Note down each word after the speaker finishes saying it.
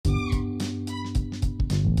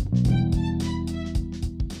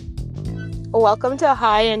Welcome to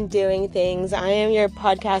High and Doing Things. I am your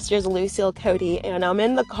podcaster's Lucille Cody, and I'm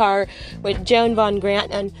in the car with Joan Von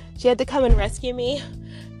Grant, and she had to come and rescue me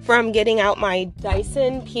from getting out my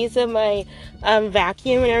Dyson piece of my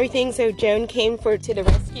vacuum and everything. So Joan came to the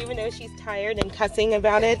rescue, even though she's tired and cussing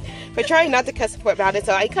about it, but trying not to cuss about it.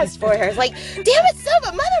 So I cussed for her. It's like, damn it, son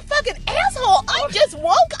of a motherfucking asshole! I just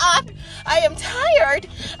woke up. I am tired.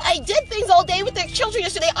 I did things all day with the children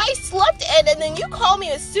yesterday. I slept in, and then you call me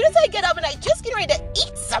as soon as I get up, and I just get ready to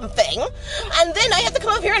eat something, and then I have to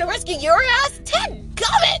come up here and rescue your ass.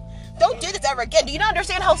 Dadgummit! Don't do this ever again. Do you not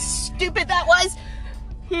understand how stupid that was?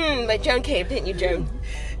 But Joan came, didn't you, Joan?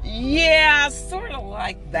 Yeah, sort of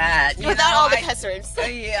like that. Without all the cuss words.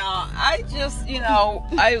 Yeah, I just,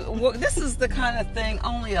 this is the kind of thing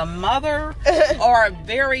only a mother or a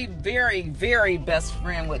very, very, very best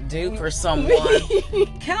friend would do for someone.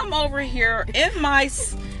 Come over here in my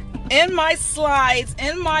slides,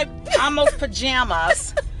 in my almost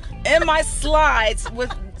pajamas, in my slides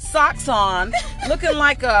with socks on, looking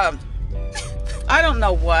like a... I don't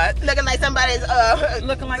know what. Looking like somebody's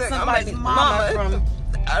mama from,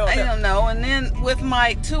 I don't know. And then with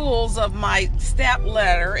my tools of my step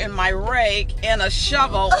ladder and my rake and a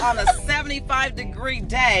shovel on a 75-degree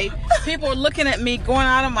day, people are looking at me going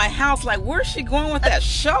out of my house like, where's she going with that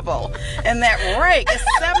shovel and that rake? It's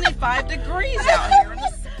 75 degrees out here in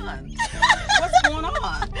the sun. What's going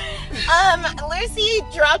on? Lucy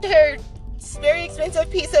dropped her very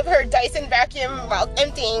expensive piece of her Dyson vacuum while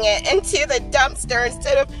emptying it into the dumpster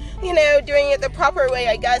instead of, doing it the proper way,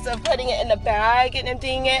 I guess, of putting it in the bag and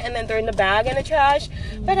emptying it and then throwing the bag in the trash.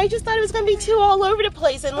 But I just thought it was going to be too all over the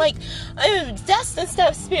place and dust and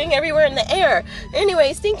stuff spewing everywhere in the air.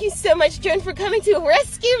 Anyways, thank you so much, Joan, for coming to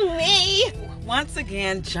rescue me. Once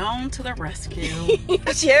again, Joan to the rescue.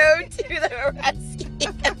 Joan to the rescue.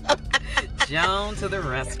 Joan to the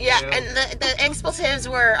rescue. Yeah, and the expletives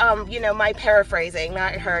were, my paraphrasing,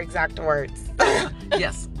 not her exact words.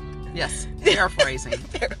 Yes, paraphrasing.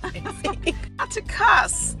 Not to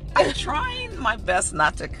cuss. I'm trying my best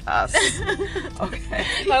not to cuss.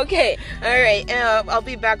 Okay, all right. I'll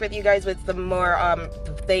be back with you guys with some more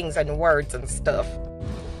things and words and stuff.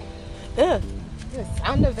 The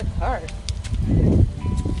sound of the car.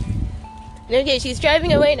 Okay, she's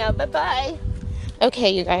driving away now. Bye-bye.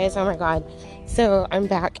 Okay, you guys, oh my god. So, I'm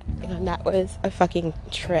back, and that was a fucking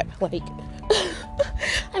trip.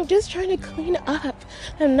 I'm just trying to clean up.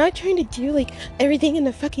 I'm not trying to do, everything in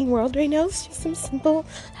the fucking world right now. It's just some simple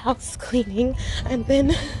house cleaning, and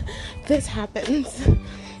then this happens.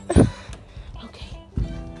 Okay.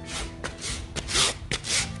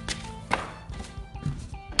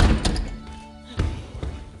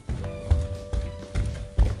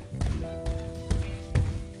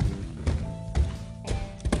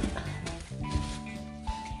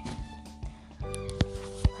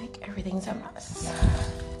 Everything's a mess.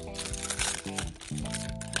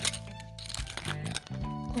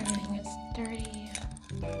 Everything is dirty.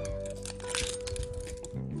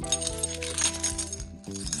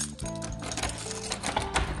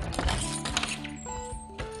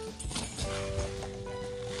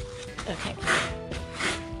 Okay.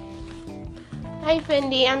 Hi,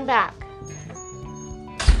 Fendi, I'm back.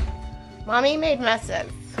 Mommy made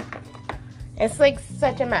messes. It's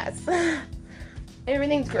such a mess.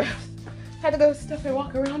 Everything's gross. Had to go stuff and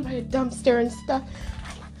walk around by a dumpster and stuff.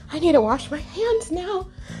 I need to wash my hands now.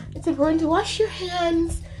 It's important to wash your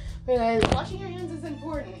hands. Because washing your hands is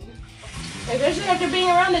important. Especially after being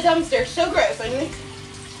around the dumpster. So gross. I'm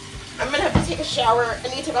gonna have to take a shower. I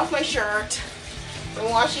need to take off my shirt. I'm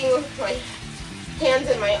washing my hands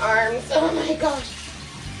and my arms. Oh my gosh.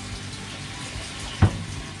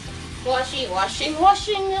 Washing the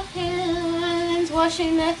hands.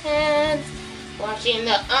 Washing the hands. Washing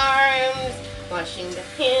the arms, washing the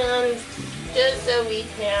hands, just so we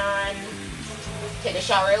can take a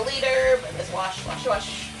shower later, but let's wash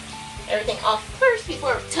everything off first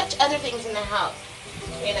before we touch other things in the house.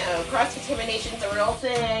 Cross-contamination's a real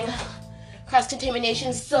thing.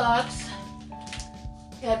 Cross-contamination sucks.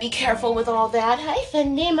 Gotta be careful with all that. Hi,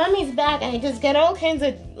 Fendi, Mommy's back. I just got all kinds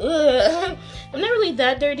of, I'm not really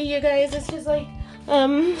that dirty, you guys. It's just that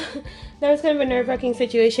was kind of a nerve-wracking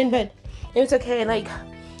situation, but it was okay.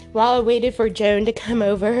 While I waited for Joan to come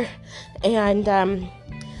over and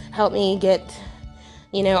help me get,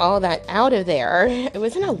 all that out of there, it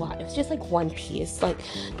wasn't a lot. It was just one piece,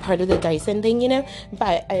 part of the Dyson thing,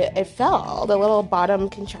 but it fell. The little bottom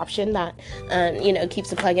contraption that, keeps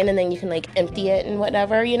the plug in and then you can empty it and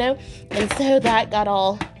whatever, And so that got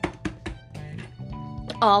all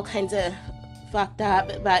kinds of fucked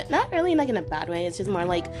up, but not really like in a bad way. It's just more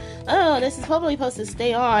like, oh, this is probably supposed to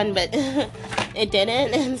stay on, but it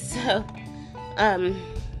didn't. And so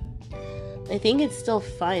I think it's still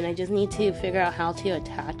fine. I just need to figure out how to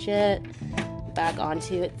attach it back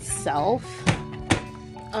onto itself.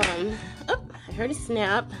 Oh, I heard a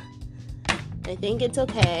snap. I think it's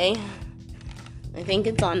okay. I think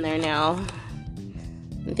it's on there now.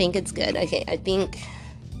 I think it's good. Okay, I think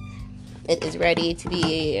it is ready to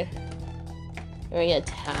be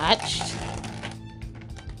reattached.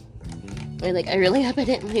 I really hope I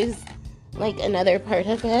didn't lose another part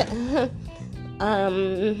of it.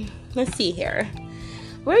 Let's see here.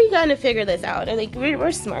 We're gonna figure this out.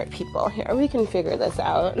 We're smart people here. We can figure this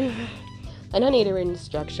out. I don't need to read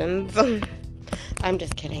instructions. I'm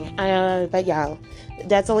just kidding. But yeah,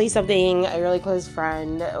 that's only something a really close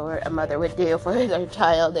friend or a mother would do for their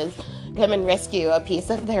child, is come and rescue a piece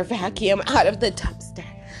of their vacuum out of the dumpster.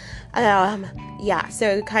 Yeah,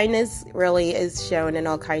 so kindness really is shown in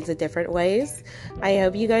all kinds of different ways. I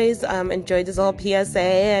hope you guys enjoyed this little PSA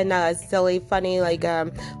and silly, funny,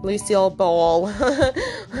 Lucille Ball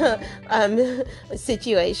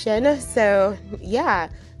situation. So, yeah.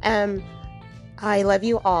 I love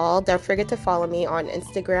you all. Don't forget to follow me on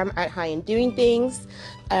Instagram at High and Doing Things.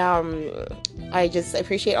 I just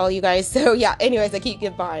appreciate all you guys. So yeah, anyways, I keep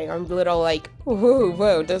goodbye. I'm a little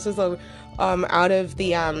whoa, this is out of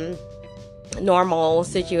the normal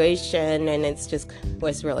situation, and it's just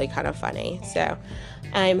was really kind of funny. So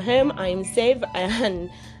I'm home, I'm safe, and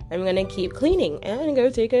I'm gonna keep cleaning and go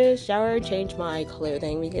take a shower, change my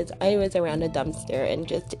clothing, because I was around a dumpster and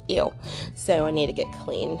just ew. So I need to get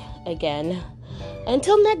clean again.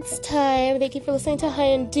 Until next time, thank you for listening to High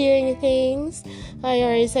and Doing Things. I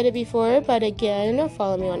already said it before, but again,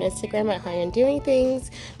 follow me on Instagram at High and Doing Things.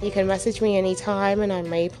 You can message me anytime, and I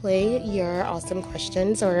may play your awesome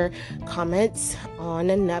questions or comments on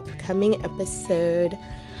an upcoming episode.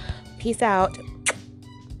 Peace out.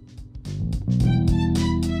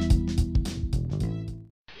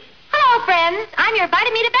 Hello, friends. I'm your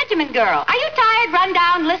Vitamita Vegemin girl. Are you tired, run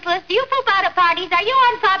down, listless? Do you poop out at parties? Are you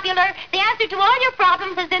unpopular? The answer to all your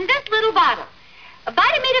problems is in this little bottle.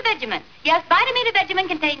 Vitamita Vegemin. Yes, Vitamita Vegemin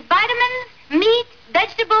contains vitamins, meat,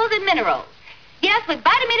 vegetables, and minerals. Yes, with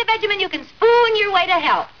Vitamita Vegemin, you can spoon your way to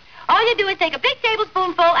health. All you do is take a big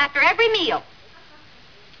tablespoonful after every meal.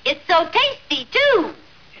 It's so tasty, too.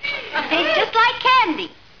 Tastes just like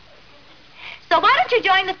candy. So why don't you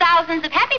join the thousands of happy